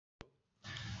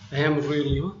I am Rui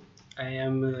Lima. I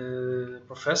am a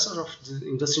professor of the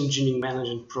Industrial Engineering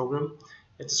Management program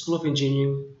at the School of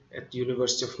Engineering at the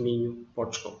University of Minho,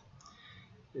 Portugal.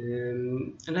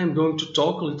 And I'm going to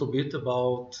talk a little bit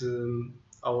about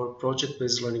our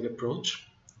project-based learning approach.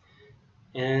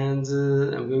 And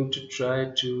I'm going to try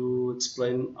to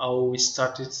explain how we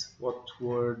started, what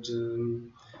were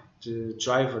the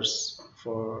drivers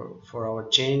for our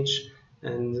change,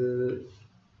 and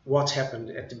what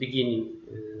happened at the beginning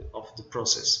of the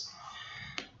process.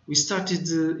 We started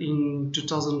in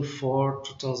 2004,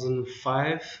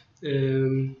 2005,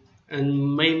 and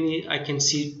mainly I can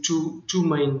see two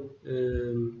main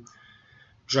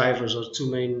drivers or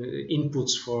two main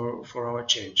inputs for our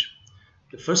change.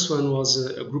 The first one was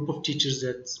a group of teachers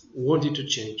that wanted to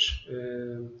change.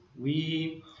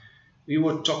 We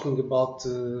were talking about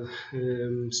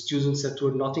students that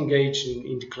were not engaged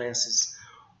in the classes,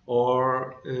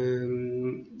 or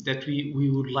that we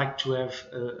would like to have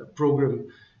a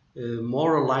program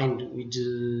more aligned with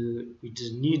the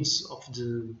needs of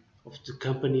the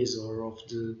companies or of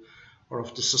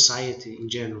the society in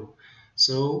general.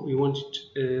 So we wanted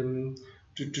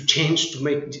to change, to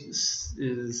make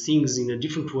things in a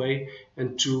different way,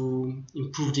 and to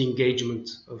improve the engagement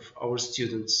of our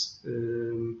students.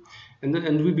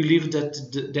 And we believe that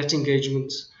that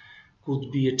engagement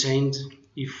could be attained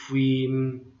if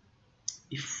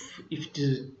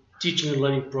the teaching and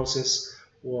learning process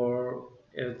were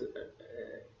a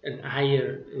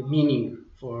higher meaning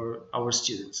for our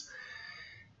students.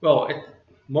 Well,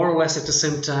 more or less at the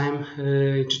same time,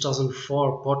 in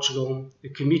 2004, Portugal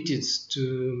committed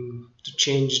to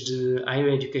change the higher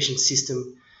education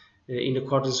system in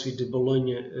accordance with the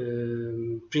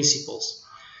Bologna principles.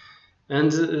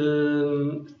 And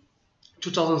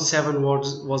 2007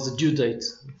 was the due date.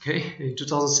 Okay, in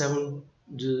 2007,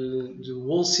 the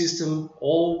whole system,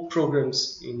 all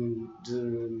programs in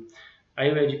the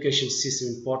higher education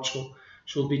system in Portugal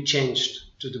should be changed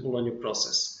to the Bologna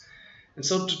process. And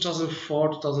so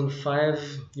 2004,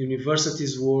 2005,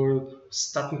 universities were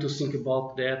starting to think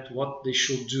about that, what they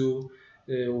should do,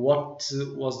 what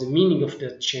was the meaning of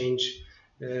that change.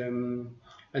 And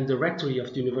the rectory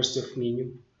of the University of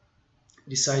Minho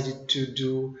decided to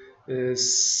do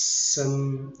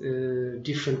some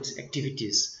different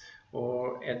activities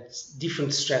or at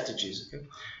different strategies. Okay?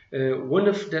 One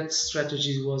of that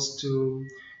strategies was to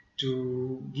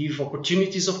give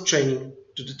opportunities of training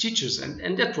to the teachers,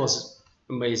 and that was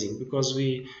amazing, because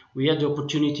we had the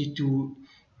opportunity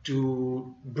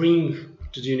to bring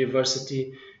to the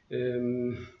university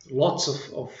lots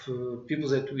of people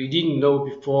that we didn't know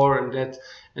before, and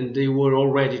they were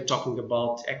already talking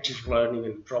about active learning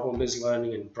and problem-based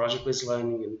learning and project-based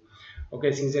learning, and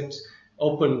things that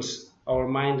opened our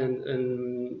mind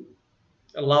and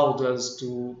allowed us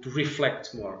to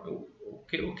reflect more.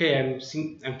 I'm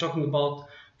talking about,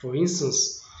 for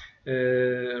instance,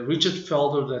 Richard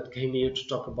Felder, that came here to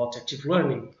talk about active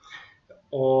learning,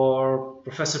 or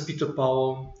Professor Peter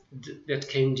Powell that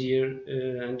came here,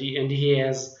 and he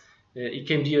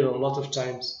came here a lot of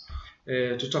times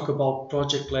to talk about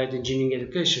project-led engineering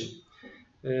education,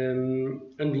 and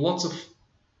lots of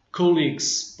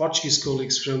colleagues, Portuguese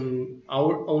colleagues from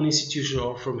our own institution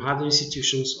or from other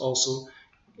institutions also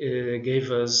gave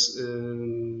us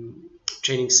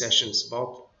training sessions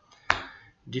about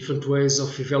different ways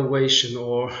of evaluation,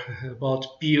 or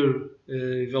about peer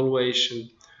evaluation,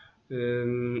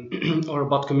 or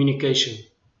about communication.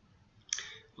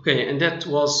 Okay, and that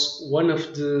was one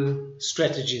of the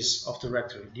strategies of the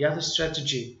rectory. The other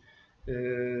strategy,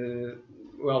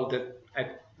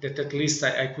 that at least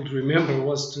I could remember,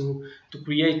 was to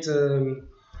create a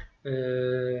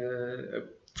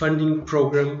funding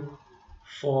program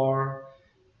for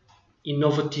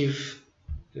innovative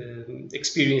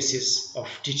experiences of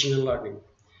teaching and learning.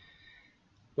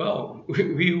 Well,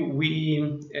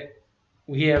 we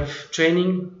have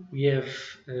training, we have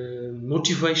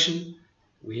motivation,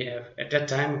 we have at that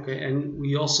time, and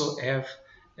we also have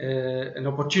an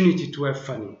opportunity to have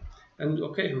fun. And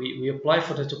we apply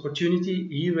for that opportunity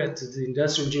here at the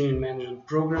Industrial Engineering Management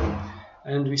program,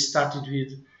 and we started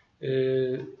with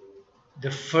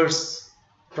the first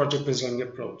project-based learning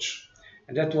approach,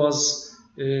 and that was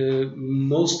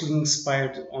mostly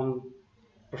inspired on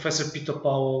Professor Peter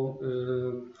Powell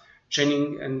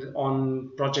training and on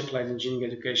project-led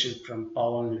engineering education from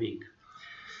Powell and Wing.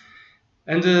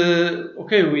 And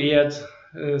we had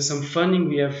some funding,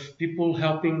 we have people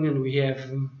helping, and we had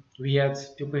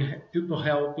people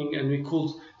helping, and we could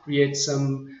create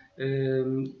some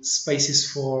spaces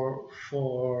for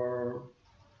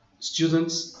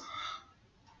students,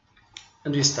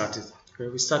 and we started.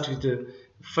 We started with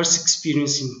first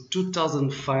experience in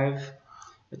 2005,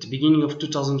 at the beginning of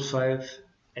 2005,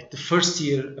 at the first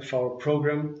year of our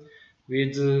program,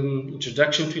 with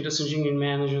introduction to industrial engineering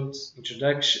management,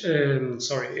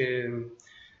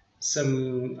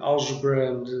 some algebra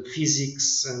and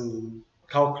physics and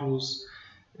calculus.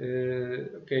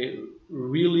 Okay,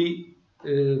 really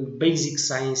basic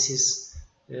sciences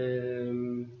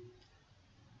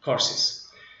courses.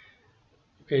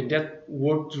 Okay, that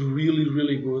worked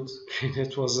really good.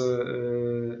 That was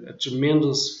a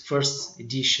tremendous first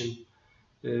edition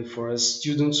for us.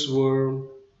 Students were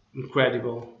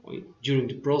incredible during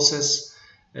the process,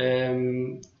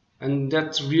 and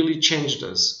that really changed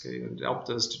us. Okay, and helped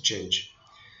us to change.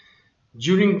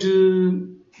 During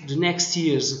the next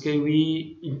years, okay,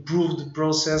 we improved the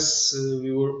process.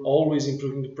 We were always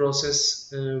improving the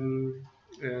process, and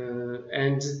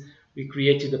we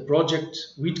created a project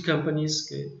with companies,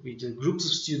 okay, with groups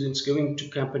of students going to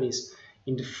companies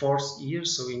in the fourth year,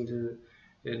 so in the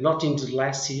not in the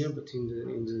last year, but in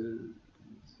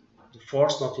the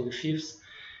fourth, not in the fifth.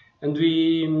 And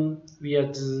we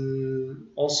had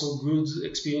also good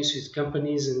experience with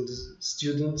companies and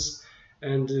students,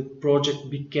 and the project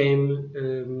became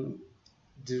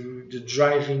the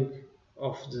driving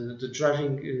of the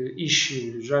driving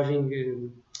issue, the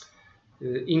driving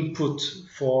input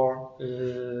for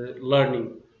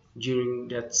learning during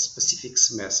that specific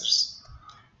semesters.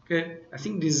 Okay, I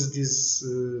think this is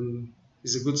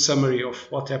a good summary of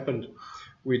what happened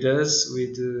with us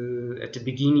at the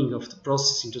beginning of the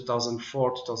process in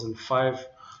 2004, 2005,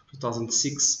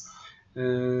 2006,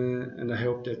 and I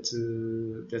hope that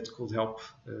that could help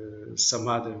some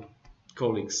other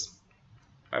colleagues.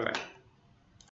 Bye bye.